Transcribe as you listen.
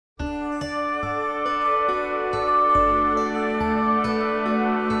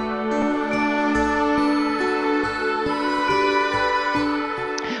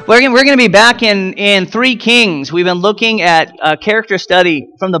We're going to be back in 3 Kings. We've been looking at a character study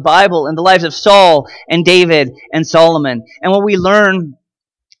from the Bible in the lives of Saul and David and Solomon. And what we learn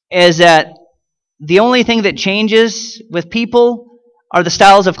is that the only thing that changes with people are the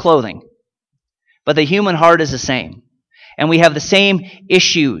styles of clothing. But the human heart is the same. And we have the same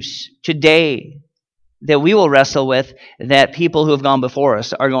issues today that we will wrestle with that people who have gone before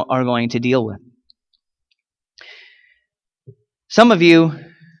us are going to deal with. Some of you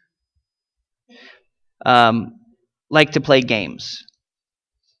like to play games,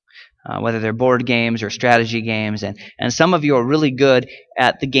 whether they're board games or strategy games, and some of you are really good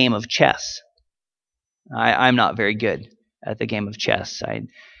at the game of chess. I'm not very good at the game of chess.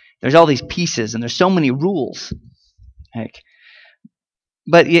 There's all these pieces and there's so many rules.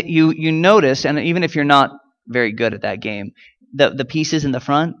 But you notice, and even if you're not very good at that game, the pieces in the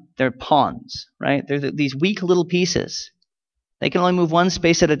front, they're pawns, right? They're these weak little pieces. They can only move one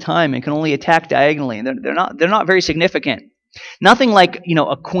space at a time and can only attack diagonally. And they're not very significant. Nothing like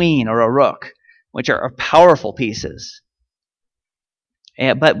a queen or a rook, which are powerful pieces.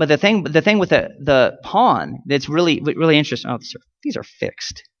 But the thing with the pawn that's really interesting. Oh, these are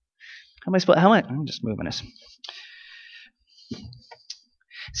fixed. How am I? I'm just moving this.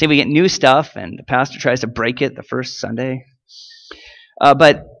 See, we get new stuff, and the pastor tries to break it the first Sunday.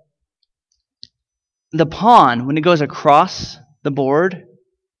 But the pawn, when it goes across the board,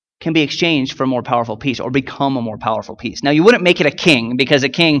 can be exchanged for a more powerful piece or become a more powerful piece. Now, you wouldn't make it a king because a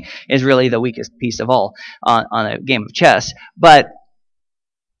king is really the weakest piece of all on a game of chess. But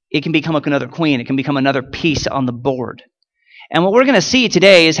it can become another queen. It can become another piece on the board. And what we're going to see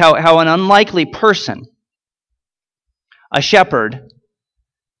today is how an unlikely person, a shepherd,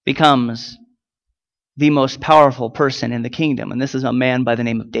 becomes the most powerful person in the kingdom. And this is a man by the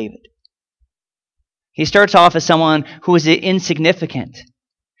name of David. He starts off as someone who is insignificant,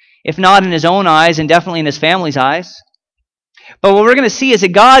 if not in his own eyes and definitely in his family's eyes. But what we're going to see is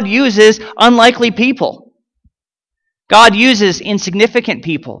that God uses unlikely people. God uses insignificant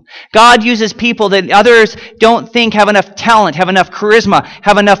people. God uses people that others don't think have enough talent, have enough charisma,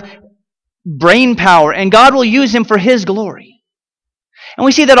 have enough brain power, and God will use him for his glory. And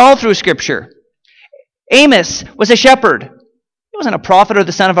we see that all through Scripture. Amos was a shepherd. He wasn't a prophet or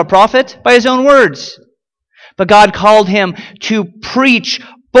the son of a prophet by his own words. But God called him to preach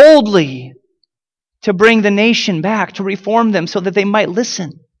boldly, to bring the nation back, to reform them so that they might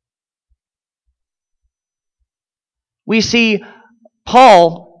listen. We see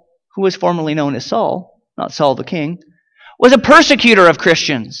Paul, who was formerly known as Saul, not Saul the king, was a persecutor of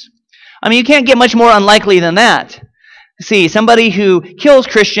Christians. I mean, you can't get much more unlikely than that. See, somebody who kills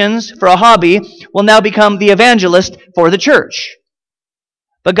Christians for a hobby will now become the evangelist for the church.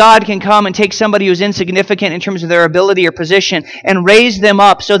 But God can come and take somebody who's insignificant in terms of their ability or position and raise them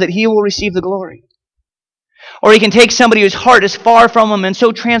up so that he will receive the glory. Or he can take somebody whose heart is far from him and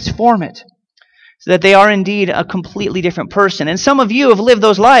so transform it so that they are indeed a completely different person. And some of you have lived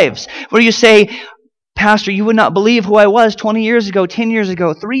those lives where you say, Pastor, you would not believe who I was 20 years ago, 10 years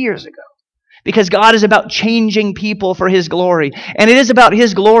ago, 3 years ago. Because God is about changing people for his glory. And it is about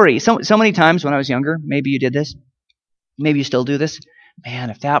his glory. So many times when I was younger, maybe you did this. Maybe you still do this. Man,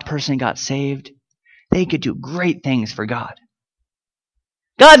 if that person got saved, they could do great things for God.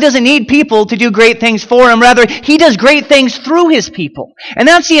 God doesn't need people to do great things for him. Rather, he does great things through his people. And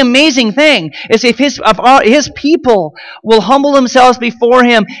that's the amazing thing, is if his people will humble themselves before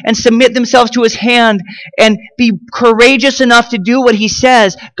him and submit themselves to his hand and be courageous enough to do what he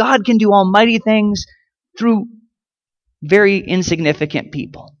says, God can do almighty things through very insignificant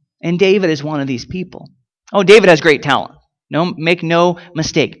people. And David is one of these people. Oh, David has great talent. No, make no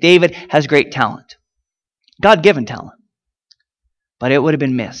mistake. David has great talent. God-given talent. But it would have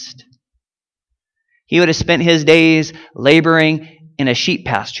been missed. He would have spent his days laboring in a sheep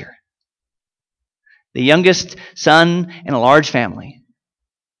pasture. The youngest son in a large family.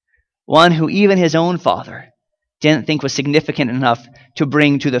 One who even his own father didn't think was significant enough to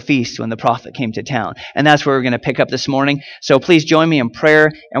bring to the feast when the prophet came to town. And that's where we're going to pick up this morning. So please join me in prayer,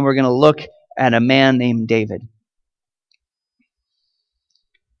 and we're going to look at a man named David.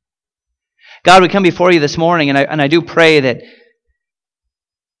 God, we come before you this morning, and I do pray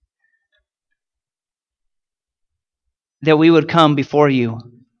that we would come before you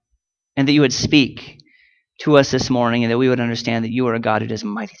and that you would speak to us this morning and that we would understand that you are a God who does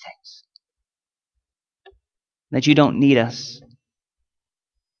mighty things. That you don't need us,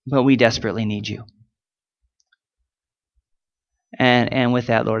 but we desperately need you. And with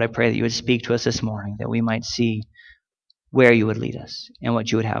that, Lord, I pray that you would speak to us this morning, that we might see where you would lead us and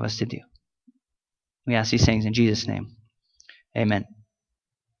what you would have us to do. We ask these things in Jesus' name. Amen.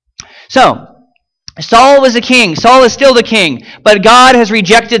 So, Saul was the king. Saul is still the king. But God has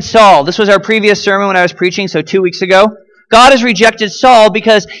rejected Saul. This was our previous sermon when I was preaching, so 2 weeks ago. God has rejected Saul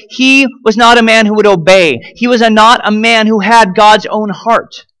because he was not a man who would obey. He was not a man who had God's own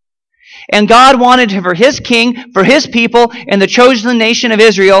heart. And God wanted for his king, for his people, and the chosen nation of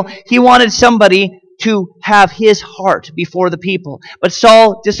Israel, he wanted somebody to have his heart before the people. But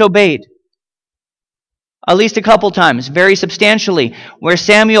Saul disobeyed. At least a couple times, very substantially, where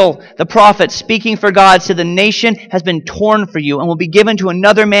Samuel, the prophet, speaking for God, said, the nation has been torn for you and will be given to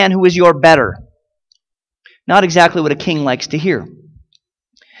another man who is your better. Not exactly what a king likes to hear.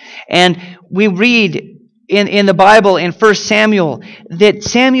 And we read in the Bible, in 1 Samuel, that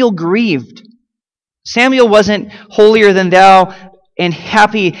Samuel grieved. Samuel wasn't holier than thou and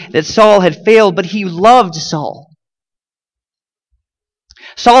happy that Saul had failed, but he loved Saul.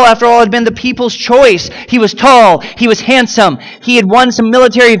 Saul, after all, had been the people's choice. He was tall. He was handsome. He had won some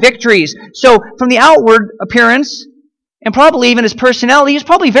military victories. So from the outward appearance, and probably even his personality, he was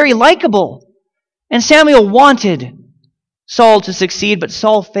probably very likable. And Samuel wanted Saul to succeed, but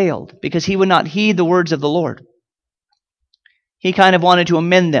Saul failed because he would not heed the words of the Lord. He kind of wanted to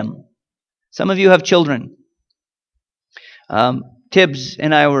amend them. Some of you have children. Tibbs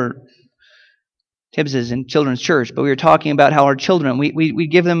and I were... Tibbs is in children's church, but we were talking about how our children, we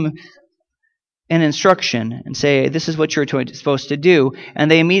give them an instruction and say, this is what you're supposed to do. And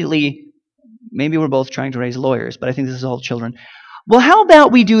they immediately, maybe we're both trying to raise lawyers, but I think this is all children. Well, how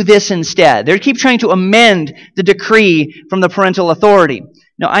about we do this instead? They keep trying to amend the decree from the parental authority.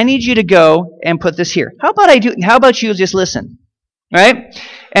 No, I need you to go and put this here. How about you just listen? Right?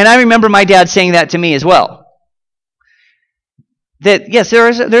 And I remember my dad saying that to me as well. That, yes,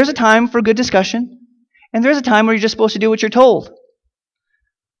 there's a time for good discussion. And there's a time where you're just supposed to do what you're told.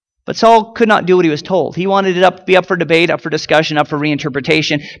 But Saul could not do what he was told. He wanted it to be up for debate, up for discussion, up for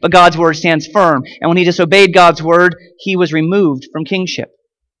reinterpretation. But God's word stands firm. And when he disobeyed God's word, he was removed from kingship.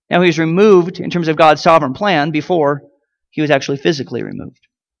 Now he was removed in terms of God's sovereign plan before he was actually physically removed.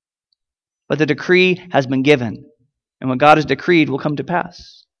 But the decree has been given. And what God has decreed will come to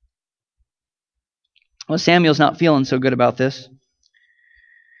pass. Well, Samuel's not feeling so good about this.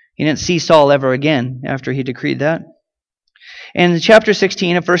 He didn't see Saul ever again after he decreed that. And in chapter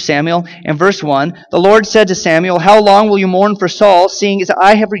 16 of 1 Samuel, and verse 1, the Lord said to Samuel, how long will you mourn for Saul, seeing as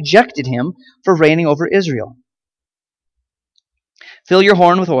I have rejected him for reigning over Israel? Fill your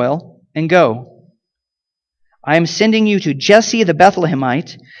horn with oil and go. I am sending you to Jesse the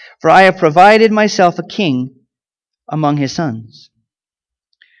Bethlehemite, for I have provided myself a king among his sons.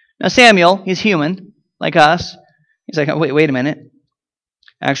 Now Samuel, he's human, like us. He's like, wait a minute.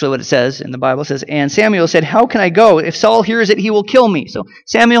 Actually, what it says in the Bible says, and Samuel said, how can I go? If Saul hears it, he will kill me. So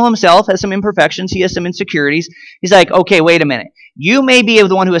Samuel himself has some imperfections. He has some insecurities. He's like, okay, wait a minute. You may be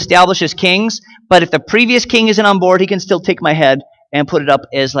the one who establishes kings, but if the previous king isn't on board, he can still take my head and put it up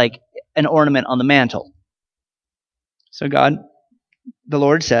as like an ornament on the mantle. So God, the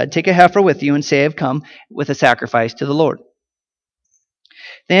Lord said, take a heifer with you and say, I've come with a sacrifice to the Lord.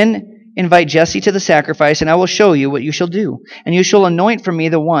 Then invite Jesse to the sacrifice, and I will show you what you shall do. And you shall anoint for me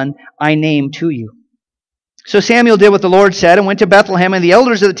the one I name to you. So Samuel did what the Lord said and went to Bethlehem, and the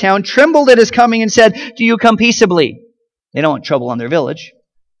elders of the town trembled at his coming and said, do you come peaceably? They don't want trouble on their village.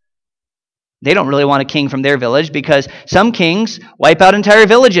 They don't really want a king from their village because some kings wipe out entire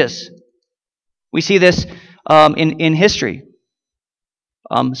villages. We see this in history.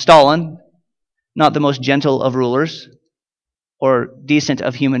 Stalin, not the most gentle of rulers, or decent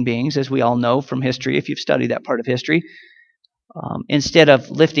of human beings, as we all know from history, if you've studied that part of history, instead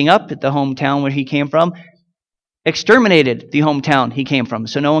of lifting up the hometown where he came from, exterminated the hometown he came from,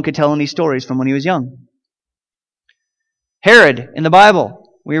 so no one could tell any stories from when he was young. Herod, in the Bible,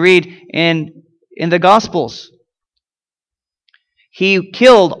 we read in the Gospels, he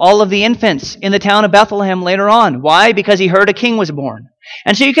killed all of the infants in the town of Bethlehem later on. Why? Because he heard a king was born.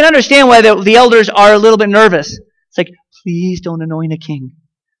 And so you can understand why the elders are a little bit nervous. It's like, please don't anoint a king.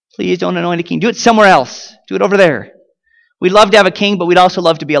 Please don't anoint a king. Do it somewhere else. Do it over there. We'd love to have a king, but we'd also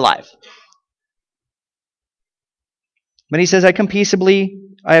love to be alive. But he says, I come peaceably.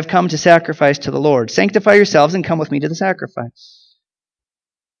 I have come to sacrifice to the Lord. Sanctify yourselves and come with me to the sacrifice.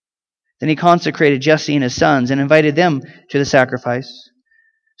 Then he consecrated Jesse and his sons and invited them to the sacrifice.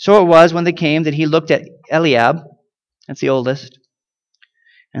 So it was when they came that he looked at Eliab, that's the oldest,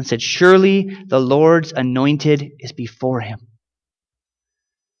 and said, surely the Lord's anointed is before him.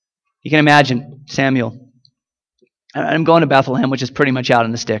 You can imagine Samuel. I'm going to Bethlehem, which is pretty much out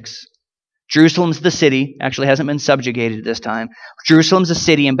in the sticks. Jerusalem's the city. Actually hasn't been subjugated at this time. Jerusalem's a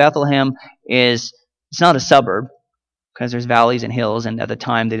city, and Bethlehem it's not a suburb. because there's valleys and hills, and at the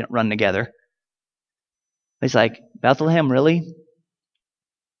time they didn't run together. He's like, Bethlehem, really?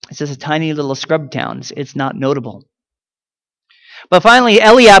 It's just a tiny little scrub town. It's not notable. But finally,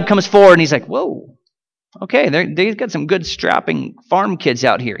 Eliab comes forward, and he's like, whoa, okay, they've got some good strapping farm kids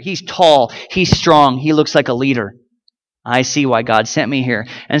out here. He's tall, he's strong, he looks like a leader. I see why God sent me here.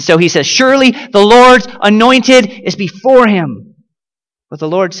 And so he says, surely the Lord's anointed is before him. But the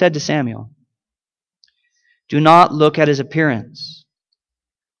Lord said to Samuel, do not look at his appearance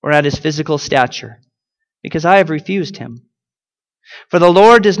or at his physical stature, because I have refused him. For the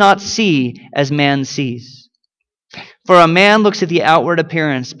Lord does not see as man sees. For a man looks at the outward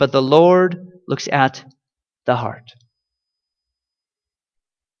appearance, but the Lord looks at the heart.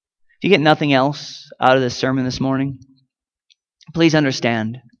 If you get nothing else out of this sermon this morning, please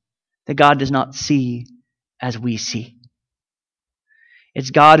understand that God does not see as we see.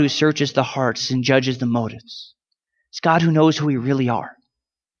 It's God who searches the hearts and judges the motives. It's God who knows who we really are.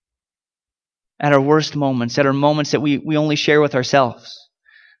 At our worst moments, at our moments that we only share with ourselves,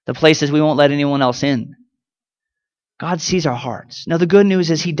 the places we won't let anyone else in, God sees our hearts. Now, the good news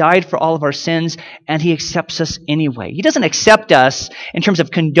is he died for all of our sins, and he accepts us anyway. He doesn't accept us in terms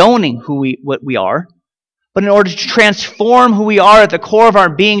of condoning what we are, but in order to transform who we are at the core of our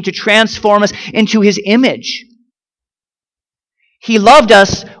being, to transform us into his image. He loved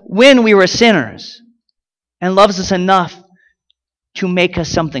us when we were sinners, and loves us enough to make us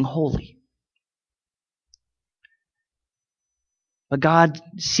something holy. But God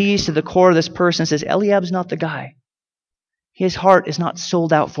sees to the core of this person and says, Eliab's not the guy. His heart is not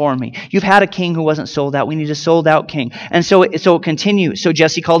sold out for me. You've had a king who wasn't sold out. We need a sold out king. And so it continues. So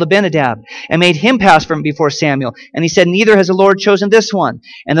Jesse called Abinadab and made him pass from before Samuel. And he said, neither has the Lord chosen this one.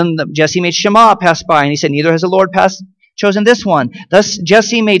 And then Jesse made Shammah pass by. And he said, neither has the Lord chosen this one. Thus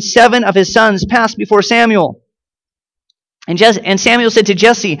Jesse made 7 of his sons pass before Samuel. And Samuel said to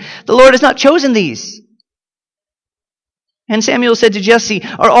Jesse, the Lord has not chosen these. And Samuel said to Jesse,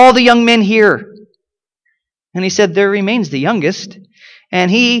 are all the young men here? And he said, there remains the youngest,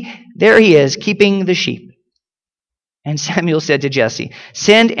 and there he is, keeping the sheep. And Samuel said to Jesse,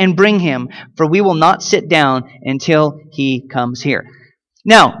 send and bring him, for we will not sit down until he comes here.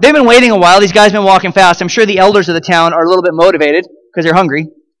 Now, they've been waiting a while. These guys have been walking fast. I'm sure the elders of the town are a little bit motivated because they're hungry.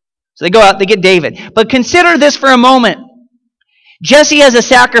 So they go out, they get David. But consider this for a moment. Jesse has a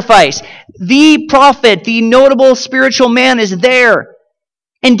sacrifice. The prophet, the notable spiritual man is there.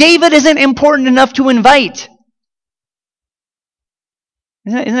 And David isn't important enough to invite.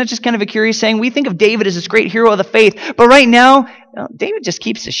 Isn't that just kind of a curious saying? We think of David as this great hero of the faith, but right now, David just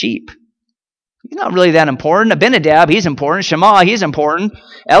keeps the sheep. He's not really that important. Abinadab, he's important. Shammah, he's important.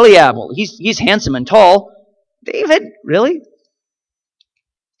 Eliab, well, he's handsome and tall. David, really?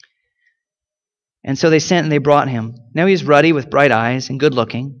 And so they sent and they brought him. Now he's ruddy with bright eyes and good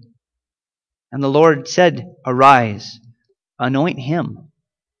looking. And the Lord said, arise, anoint him,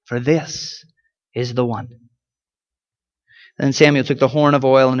 for this is the one. Then Samuel took the horn of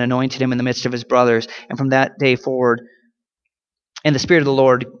oil and anointed him in the midst of his brothers. And from that day forward, and the Spirit of the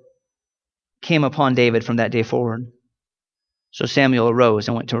Lord came upon David from that day forward. So Samuel arose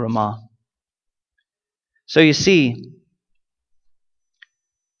and went to Ramah. So you see,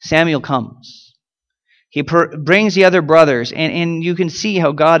 Samuel comes. He brings the other brothers, and you can see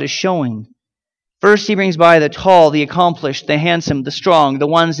how God is showing. First, he brings by the tall, the accomplished, the handsome, the strong, the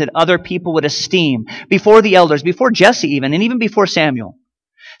ones that other people would esteem, before the elders, before Jesse even, and even before Samuel,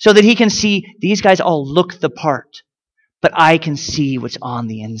 so that he can see these guys all look the part, but I can see what's on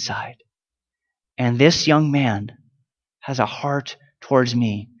the inside. And this young man has a heart towards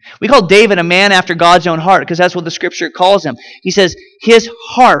me. We call David a man after God's own heart because that's what the scripture calls him. He says, his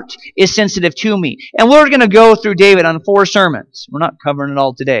heart is sensitive to me. And we're going to go through David on 4 sermons. We're not covering it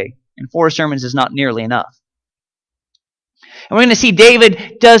all today. And 4 sermons is not nearly enough. And we're going to see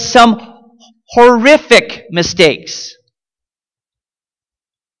David does some horrific mistakes.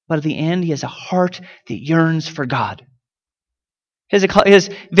 But at the end, he has a heart that yearns for God. His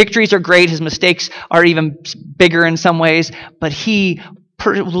victories are great. His mistakes are even bigger in some ways. But he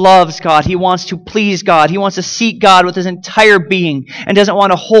loves God. He wants to please God. He wants to seek God with his entire being and doesn't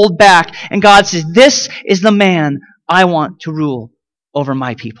want to hold back. And God says, this is the man I want to rule over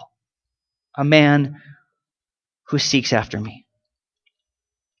my people. A man who seeks after me.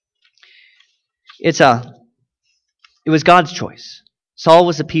 It was God's choice. Saul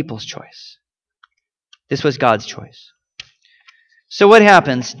was the people's choice. This was God's choice. So what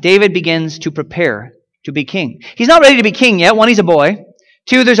happens? David begins to prepare to be king. He's not ready to be king yet. 1, he's a boy.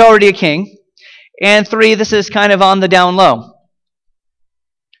 2, there's already a king. And 3, this is kind of on the down low.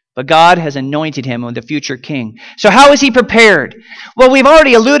 but God has anointed him as the future king. So how is he prepared? Well, we've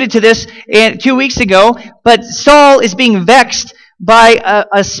already alluded to this 2 weeks ago, but Saul is being vexed by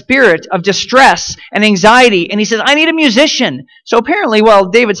a spirit of distress and anxiety, and he says, I need a musician. So apparently, while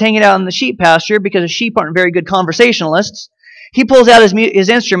David's hanging out in the sheep pasture, because the sheep aren't very good conversationalists, he pulls out his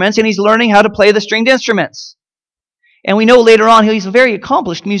instruments, and he's learning how to play the stringed instruments. And we know later on he's a very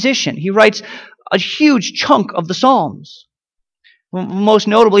accomplished musician. He writes a huge chunk of the Psalms. Most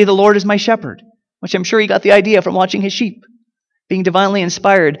notably, the Lord is my shepherd, which I'm sure he got the idea from watching his sheep, being divinely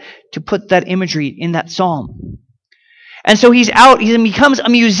inspired to put that imagery in that psalm. And so he's out, he becomes a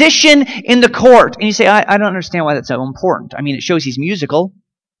musician in the court. And you say, I don't understand why that's so important. I mean, it shows he's musical.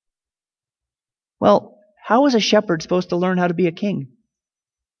 Well, how is a shepherd supposed to learn how to be a king?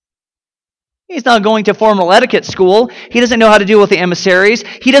 He's not going to formal etiquette school. He doesn't know how to deal with the emissaries.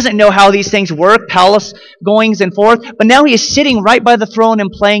 He doesn't know how these things work, palace goings and forth. But now he is sitting right by the throne and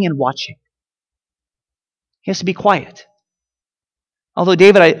playing and watching. He has to be quiet. Although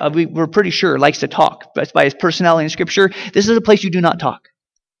David, we're pretty sure, likes to talk. That's by his personality in Scripture. This is a place you do not talk.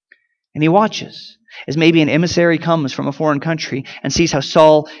 And he watches as maybe an emissary comes from a foreign country and sees how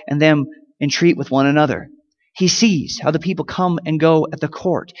Saul and them entreat with one another. He sees how the people come and go at the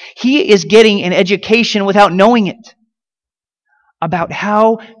court. He is getting an education without knowing it about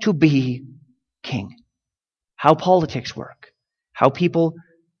how to be king, how politics work, how people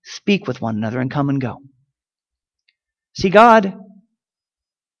speak with one another and come and go. See, God,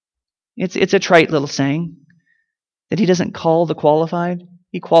 it's a trite little saying that he doesn't call the qualified,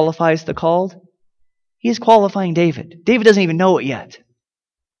 he qualifies the called. He is qualifying David. David doesn't even know it yet.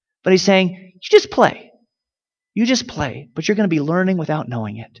 But he's saying, you just play. You just play, but you're going to be learning without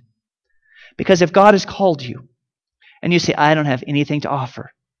knowing it. Because if God has called you, and you say, I don't have anything to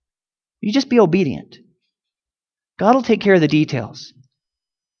offer, you just be obedient. God will take care of the details.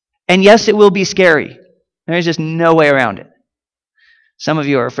 And yes, it will be scary. There's just no way around it. Some of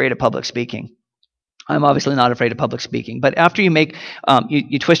you are afraid of public speaking. I'm obviously not afraid of public speaking. But after you make,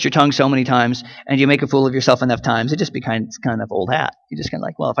 you twist your tongue so many times and you make a fool of yourself enough times, it just becomes kind of old hat. You're just kind of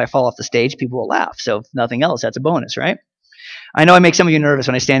like, well, if I fall off the stage, people will laugh. So if nothing else, that's a bonus, right? I know I make some of you nervous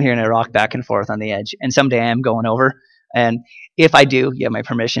when I stand here and I rock back and forth on the edge. And someday I am going over. And if I do, you have my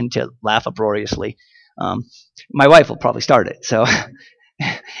permission to laugh uproariously. My wife will probably start it. So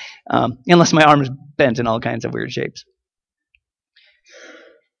unless my arm is bent in all kinds of weird shapes.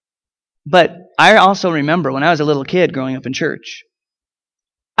 But I also remember when I was a little kid growing up in church,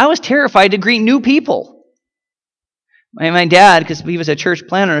 I was terrified to greet new people. My dad, because he was a church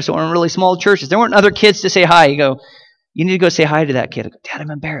planner, so we're in really small churches, there weren't other kids to say hi. You go, you need to go say hi to that kid. I go, Dad, I'm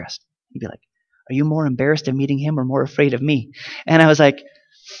embarrassed. He'd be like, are you more embarrassed of meeting him or more afraid of me? And I was like,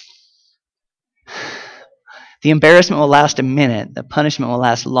 the embarrassment will last a minute. The punishment will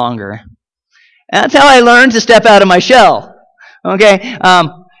last longer. And that's how I learned to step out of my shell. Okay?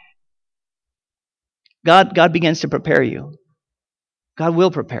 God begins to prepare you. God will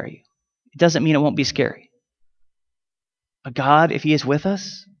prepare you. It doesn't mean it won't be scary. But God, if he is with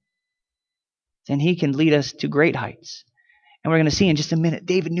us, then he can lead us to great heights. And we're going to see in just a minute,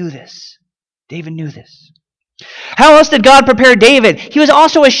 David knew this. David knew this. How else did God prepare David? He was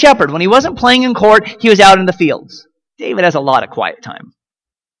also a shepherd. When he wasn't playing in court, he was out in the fields. David has a lot of quiet time.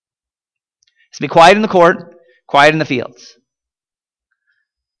 He has to be quiet in the court, quiet in the fields.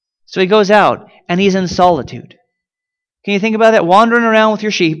 So he goes out, and he's in solitude. Can you think about that? Wandering around with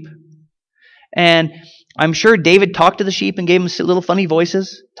your sheep. And I'm sure David talked to the sheep and gave them little funny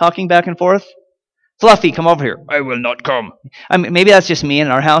voices, talking back and forth. Fluffy, come over here. I will not come. I mean, maybe that's just me in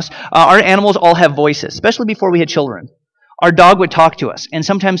our house. Our animals all have voices, especially before we had children. Our dog would talk to us. And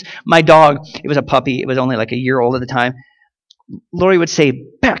sometimes my dog, it was a puppy. It was only like a year old at the time. Lori would say,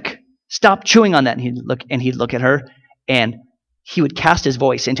 Beck, stop chewing on that. And he'd look at her, and he would cast his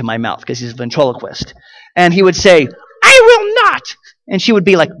voice into my mouth because he's a ventriloquist. And he would say, I will not. And she would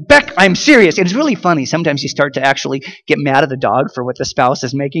be like, Beck, I'm serious. It is really funny. Sometimes you start to actually get mad at the dog for what the spouse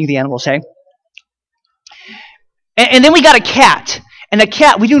is making the animal say. And then we got a cat. And the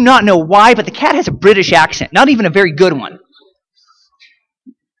cat, we do not know why, but the cat has a British accent. Not even a very good one.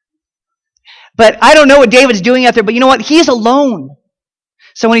 But I don't know what David's doing out there, but you know what? He's alone.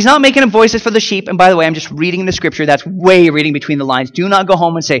 So when he's not making voices for the sheep, and by the way, I'm just reading the scripture, that's way reading between the lines. Do not go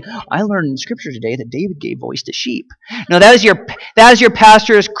home and say, I learned in scripture today that David gave voice to sheep. No, that is your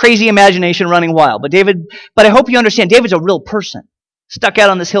pastor's crazy imagination running wild. But I hope you understand, David's a real person, stuck out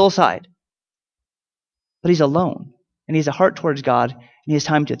on this hillside. But he's alone, and he has a heart towards God, and he has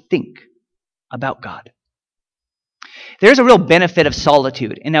time to think about God. There's a real benefit of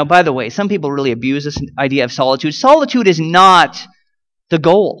solitude. And now, by the way, some people really abuse this idea of solitude. Solitude is not the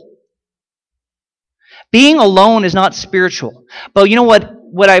goal. Being alone is not spiritual. But you know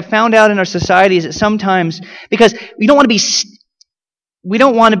what I found out in our society is that sometimes, because we don't want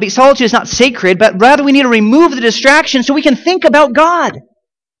to be, solitude is not sacred, but rather we need to remove the distraction so we can think about God.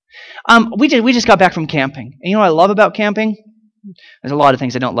 We just got back from camping. And you know what I love about camping? There's a lot of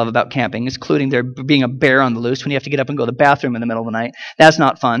things I don't love about camping, including there being a bear on the loose when you have to get up and go to the bathroom in the middle of the night. That's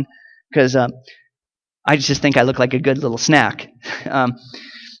not fun, because I just think I look like a good little snack.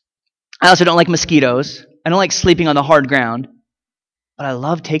 I also don't like mosquitoes. I don't like sleeping on the hard ground. But I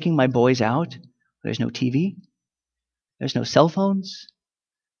love taking my boys out. There's no TV. There's no cell phones.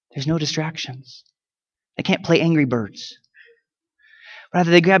 There's no distractions. They can't play Angry Birds. Rather,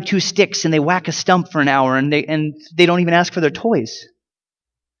 they grab 2 sticks and they whack a stump for an hour, and they don't even ask for their toys.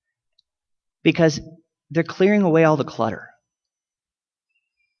 Because they're clearing away all the clutter.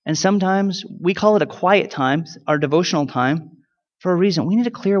 And sometimes we call it a quiet time, our devotional time, for a reason. We need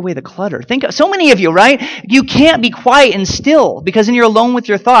to clear away the clutter. So many of you, right? You can't be quiet and still because then you're alone with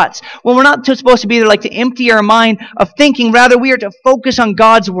your thoughts. Well, we're not supposed to be there like to empty our mind of thinking. Rather, we are to focus on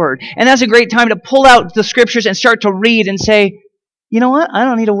God's Word. And that's a great time to pull out the Scriptures and start to read and say, you know what? I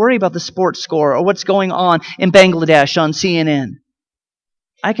don't need to worry about the sports score or what's going on in Bangladesh on CNN.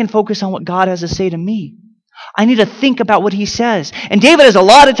 I can focus on what God has to say to me. I need to think about what He says. And David has a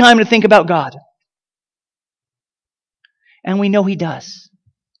lot of time to think about God. And we know he does.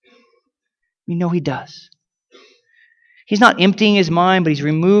 We know he does. He's not emptying his mind, but he's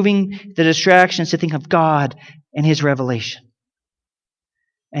removing the distractions to think of God and His revelation.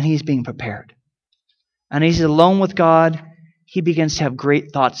 And he's being prepared. And he's alone with God. He begins to have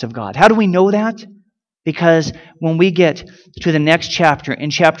great thoughts of God. How do we know that? Because when we get to the next chapter, in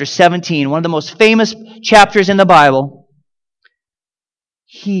chapter 17, one of the most famous chapters in the Bible,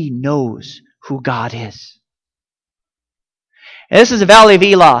 he knows who God is. And this is the Valley of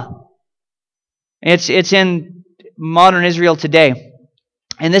Elah. It's in modern Israel today.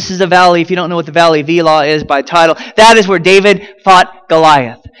 And this is the valley, if you don't know what the Valley of Elah is by title, that is where David fought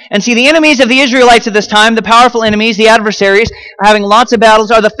Goliath. And see, the enemies of the Israelites at this time, the powerful enemies, the adversaries, are having lots of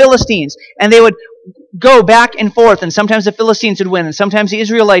battles, are the Philistines. And they would go back and forth, and sometimes the Philistines would win, and sometimes the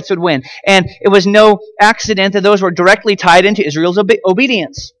Israelites would win. And it was no accident that those were directly tied into Israel's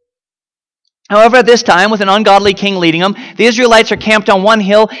obedience. However, at this time, with an ungodly king leading them, the Israelites are camped on one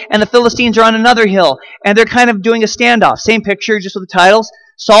hill, and the Philistines are on another hill. And they're kind of doing a standoff. Same picture, just with the titles.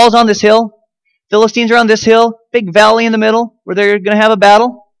 Saul's on this hill. Philistines are on this hill. Big valley in the middle, where they're going to have a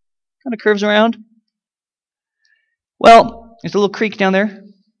battle. Kind of curves around. Well, there's a little creek down there.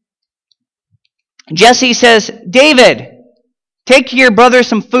 Jesse says, David, take your brother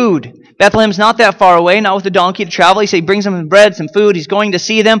some food. Bethlehem's not that far away, not with a donkey to travel. He brings them some bread, some food. He's going to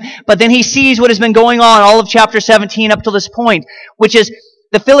see them. But then he sees what has been going on all of chapter 17 up to this point, which is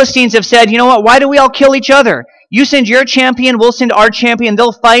the Philistines have said, you know what, why do we all kill each other? You send your champion, we'll send our champion.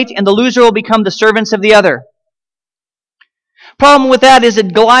 They'll fight, and the loser will become the servants of the other. Problem with that is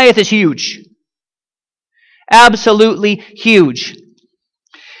that Goliath is huge. Absolutely huge.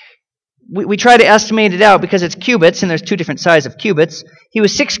 We try to estimate it out because it's cubits, and there's 2 different sizes of cubits. He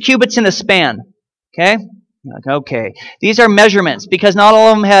was 6 cubits in a span. Okay. These are measurements because not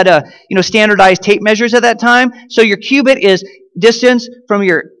all of them had standardized tape measures at that time. So your cubit is distance from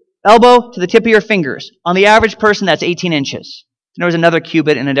your elbow to the tip of your fingers. On the average person, that's 18 inches. There was another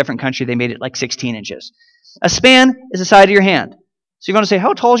cubit in a different country. They made it like 16 inches. A span is the side of your hand. So you're going to say,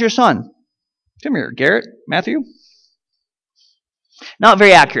 how tall is your son? Come here, Garrett, Matthew. Not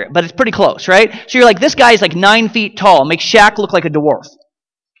very accurate, but it's pretty close, right? So you're like, this guy is like 9 feet tall. Makes Shaq look like a dwarf.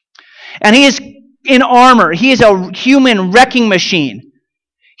 And he is in armor. He is a human wrecking machine.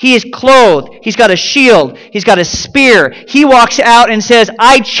 He is clothed. He's got a shield. He's got a spear. He walks out and says,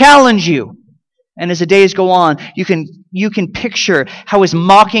 I challenge you. And as the days go on, you can picture how his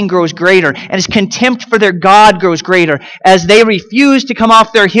mocking grows greater and his contempt for their God grows greater as they refuse to come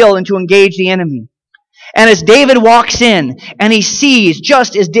off their hill and to engage the enemy. And as David walks in and he sees,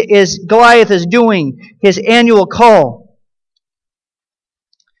 just as Goliath is doing his annual call,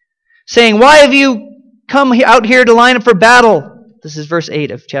 saying, why have you come out here to line up for battle? This is verse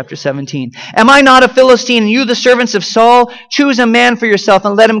 8 of chapter 17. Am I not a Philistine, and you the servants of Saul? Choose a man for yourself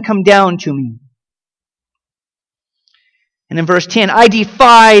and let him come down to me. And in verse 10, I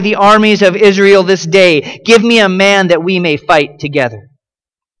defy the armies of Israel this day. Give me a man that we may fight together.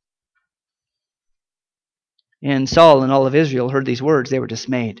 And Saul and all of Israel heard these words. They were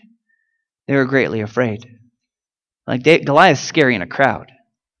dismayed. They were greatly afraid. Like Goliath's scary in a crowd.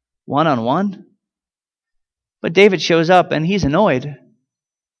 One-on-one. But David shows up and he's annoyed.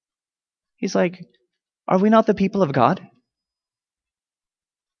 He's like, are we not the people of God?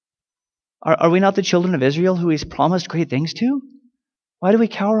 Are we not the children of Israel who he's promised great things to? Why do we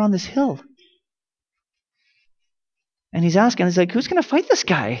cower on this hill? And he's asking, he's like, who's going to fight this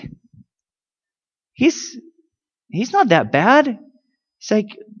guy? He's not that bad. He's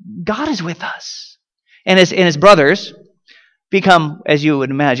like, God is with us. And his brothers become, as you would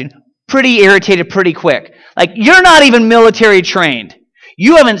imagine, pretty irritated pretty quick. Like, you're not even military trained.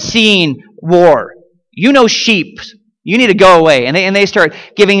 You haven't seen war. You know sheep. You need to go away. And they start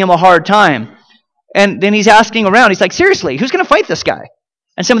giving him a hard time. And then he's asking around. He's like, seriously, who's going to fight this guy?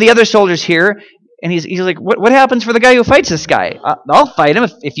 And some of the other soldiers here, and he's like, what happens for the guy who fights this guy? I'll fight him.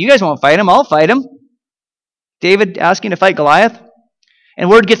 If you guys won't fight him, I'll fight him. David asking to fight Goliath. And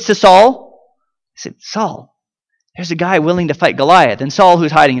word gets to Saul. He said, Saul, there's a guy willing to fight Goliath. And Saul,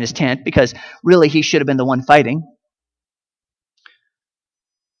 who's hiding in his tent, because really he should have been the one fighting,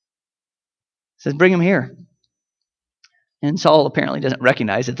 says, bring him here. And Saul apparently doesn't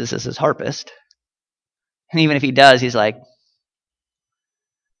recognize that this is his harpist. And even if he does, he's like,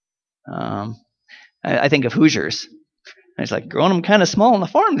 I think of Hoosiers. And it's like, growing them kind of small on the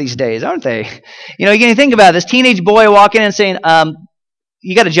farm these days, aren't they? You know, you can think about this teenage boy walking in and saying,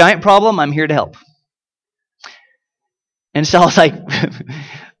 you got a giant problem? I'm here to help. And Saul's like,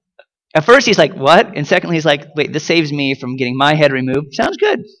 at first he's like, what? And secondly, he's like, wait, this saves me from getting my head removed. Sounds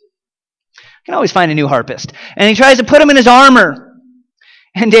good. I can always find a new harpist. And he tries to put him in his armor.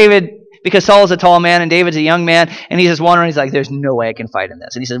 And David, because Saul's a tall man and David's a young man, and he's just wondering, he's like, there's no way I can fight in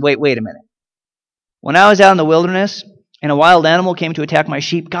this. And he says, wait a minute. When I was out in the wilderness and a wild animal came to attack my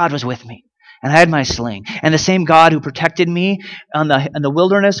sheep, God was with me. And I had my sling. And the same God who protected me in the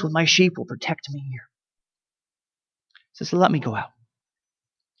wilderness with my sheep will protect me here. He says, let me go out.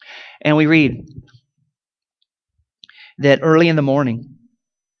 And we read that early in the morning,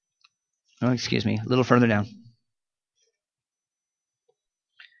 a little further down.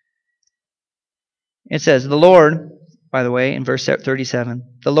 It says, the Lord, by the way, in verse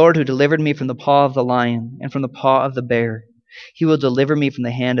 37, the Lord who delivered me from the paw of the lion and from the paw of the bear, he will deliver me from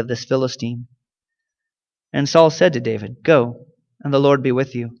the hand of this Philistine. And Saul said to David, go, and the Lord be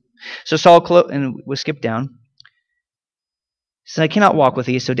with you. So Saul, and we'll skip down. He said, I cannot walk with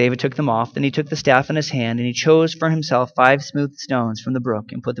thee. So David took them off. Then he took the staff in his hand, and he chose for himself 5 smooth stones from the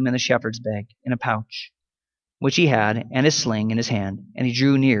brook, and put them in the shepherd's bag, in a pouch, which he had, and his sling in his hand, and he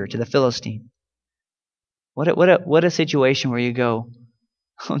drew near to the Philistine. What a situation where you go,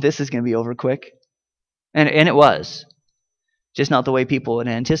 oh, this is going to be over quick. And it was. Just not the way people had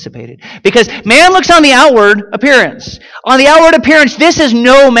anticipated. Because man looks on the outward appearance. On the outward appearance, this is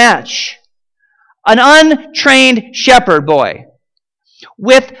no match. An untrained shepherd boy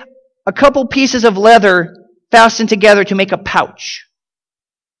with a couple pieces of leather fastened together to make a pouch.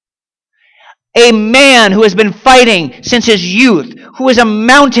 A man who has been fighting since his youth, who is a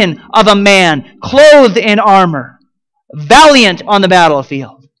mountain of a man, clothed in armor, valiant on the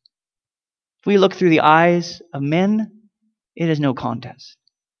battlefield. If we look through the eyes of men, it is no contest.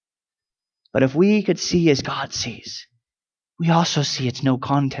 But if we could see as God sees, we also see it's no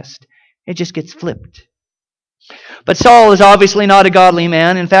contest. It just gets flipped. But Saul is obviously not a godly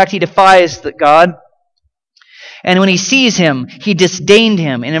man. In fact, he defies God. And when he sees him, he disdained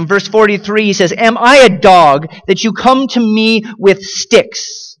him. And in verse 43, he says, am I a dog that you come to me with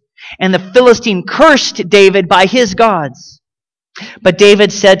sticks? And the Philistine cursed David by his gods. But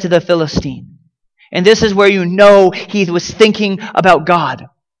David said to the Philistine, and this is where you know he was thinking about God.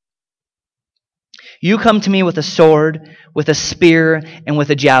 You come to me with a sword, with a spear, and with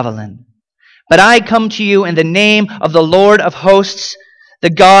a javelin. But I come to you in the name of the Lord of hosts, the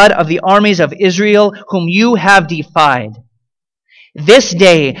God of the armies of Israel, whom you have defied. This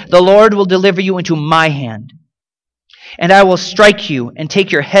day the Lord will deliver you into my hand, and I will strike you and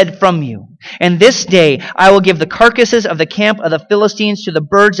take your head from you. And this day I will give the carcasses of the camp of the Philistines to the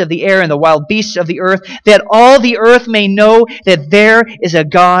birds of the air and the wild beasts of the earth, that all the earth may know that there is a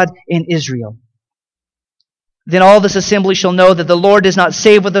God in Israel. Then all this assembly shall know that the Lord does not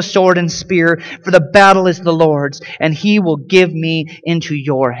save with a sword and spear, for the battle is the Lord's, and he will give me into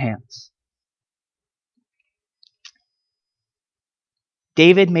your hands.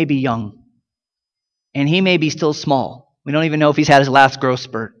 David may be young, and he may be still small. We don't even know if he's had his last growth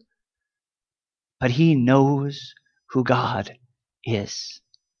spurt. But he knows who God is.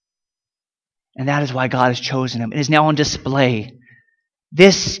 And that is why God has chosen him. It is now on display.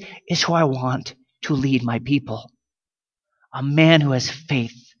 This is who I want to lead my people. A man who has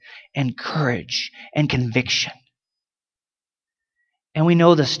faith and courage and conviction. And we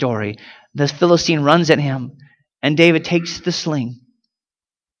know the story. The Philistine runs at him, and David takes the sling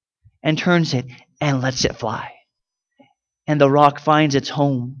and turns it and lets it fly. And the rock finds its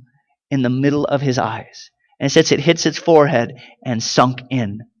home, in the middle of his eyes. And it says it hits its forehead and sunk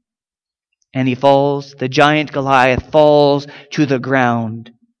in. And he falls, the giant Goliath falls to the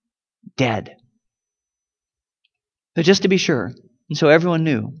ground, dead. But just to be sure, and so everyone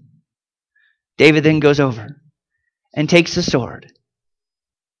knew, David then goes over and takes the sword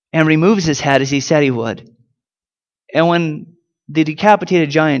and removes his head as he said he would. And when the decapitated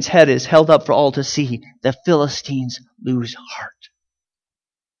giant's head is held up for all to see, the Philistines lose heart.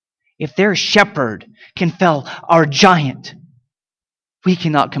 If their shepherd can fell our giant, we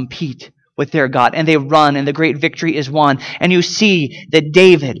cannot compete with their God. And they run, and the great victory is won. And you see that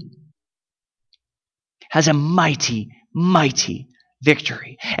David has a mighty, mighty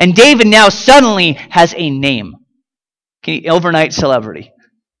victory. And David now suddenly has a name. Overnight celebrity.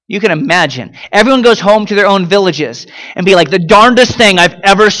 You can imagine. Everyone goes home to their own villages and be like, the darndest thing I've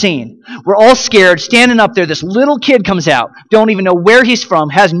ever seen. We're all scared, standing up there. This little kid comes out, don't even know where he's from,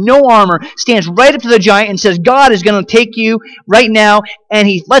 has no armor, stands right up to the giant and says, God is going to take you right now. And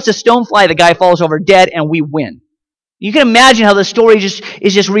he lets a stone fly. The guy falls over dead and we win. You can imagine how the story is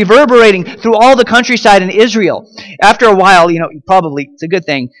just reverberating through all the countryside in Israel. After a while, probably, it's a good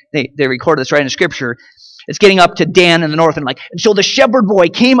thing they recorded this right in the scripture. It's getting up to Dan in the north, and so the shepherd boy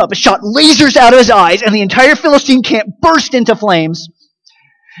came up and shot lasers out of his eyes, and the entire Philistine camp burst into flames.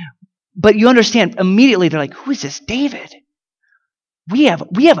 But you understand, immediately they're like, who is this David? We have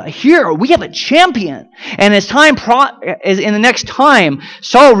a hero, we have a champion. And as in the next time,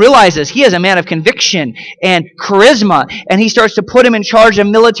 Saul realizes he is a man of conviction and charisma, and he starts to put him in charge of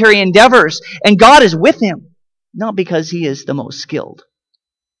military endeavors. And God is with him, not because he is the most skilled,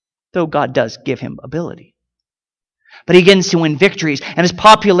 though God does give him ability. But he begins to win victories, and his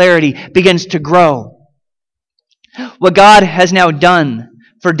popularity begins to grow. What God has now done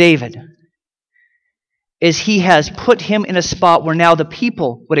for David is he has put him in a spot where now the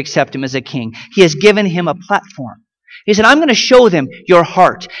people would accept him as a king. He has given him a platform. He said, I'm going to show them your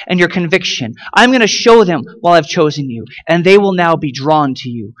heart and your conviction. I'm going to show them while I've chosen you, and they will now be drawn to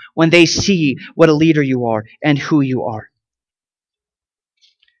you when they see what a leader you are and who you are.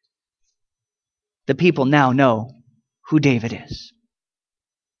 The people now know who David is.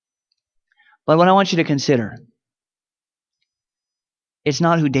 But what I want you to consider, it's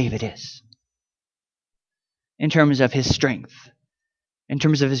not who David is in terms of his strength, in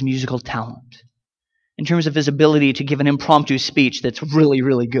terms of his musical talent, in terms of his ability to give an impromptu speech that's really,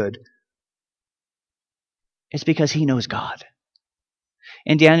 really good. It's because he knows God.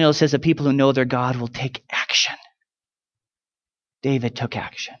 And Daniel says that people who know their God will take action. David took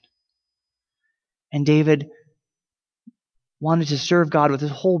action. And David wanted to serve God with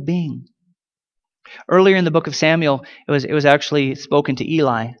his whole being. Earlier in the book of Samuel, it was actually spoken to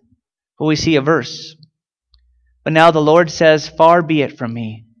Eli. But we see a verse. But now the Lord says, far be it from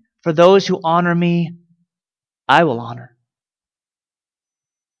me. For those who honor me, I will honor.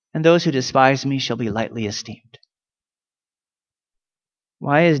 And those who despise me shall be lightly esteemed.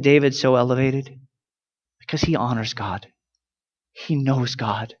 Why is David so elevated? Because he honors God. He knows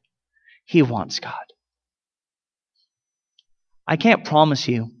God. He wants God. I can't promise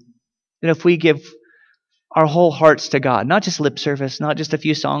you that if we give our whole hearts to God, not just lip service, not just a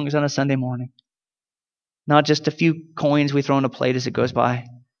few songs on a Sunday morning, not just a few coins we throw in a plate as it goes by,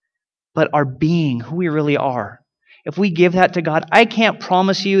 but our being, who we really are, if we give that to God, I can't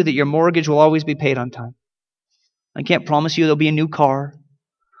promise you that your mortgage will always be paid on time. I can't promise you there'll be a new car,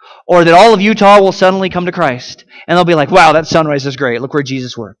 or that all of Utah will suddenly come to Christ, and they'll be like, wow, that sunrise is great. Look where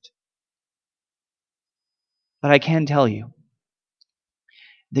Jesus worked. But I can tell you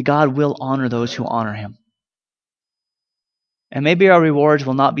that God will honor those who honor him. And maybe our rewards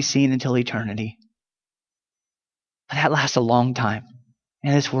will not be seen until eternity. But that lasts a long time,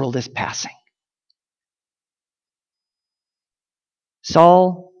 and this world is passing.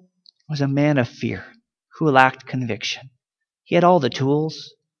 Saul was a man of fear who lacked conviction. He had all the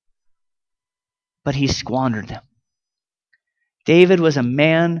tools, but he squandered them. David was a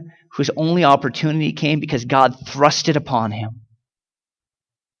man whose only opportunity came because God thrust it upon him.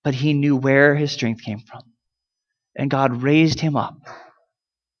 But he knew where his strength came from. And God raised him up.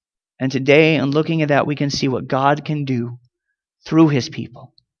 And today, in looking at that, we can see what God can do through his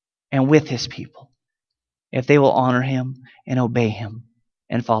people and with his people if they will honor him and obey him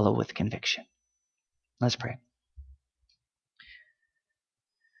and follow with conviction. Let's pray.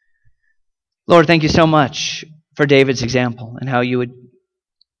 Lord, thank you so much for David's example and how you would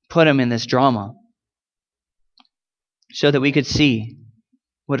put him in this drama so that we could see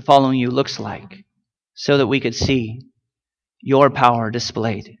what following you looks like, so that we could see your power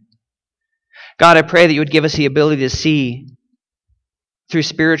displayed. God, I pray that you would give us the ability to see through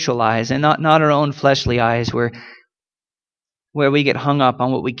spiritual eyes and not our own fleshly eyes where we get hung up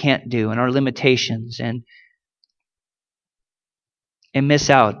on what we can't do and our limitations and miss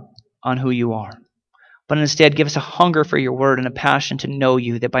out on who you are. But instead, give us a hunger for your word and a passion to know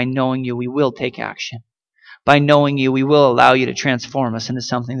you, that by knowing you, we will take action. By knowing you, we will allow you to transform us into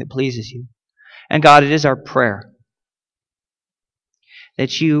something that pleases you. And God, it is our prayer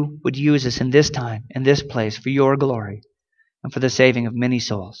that you would use us in this time, in this place, for your glory and for the saving of many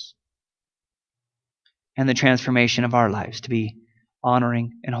souls and the transformation of our lives to be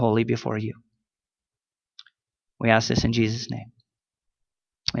honoring and holy before you. We ask this in Jesus' name.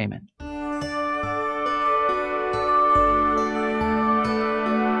 Amen.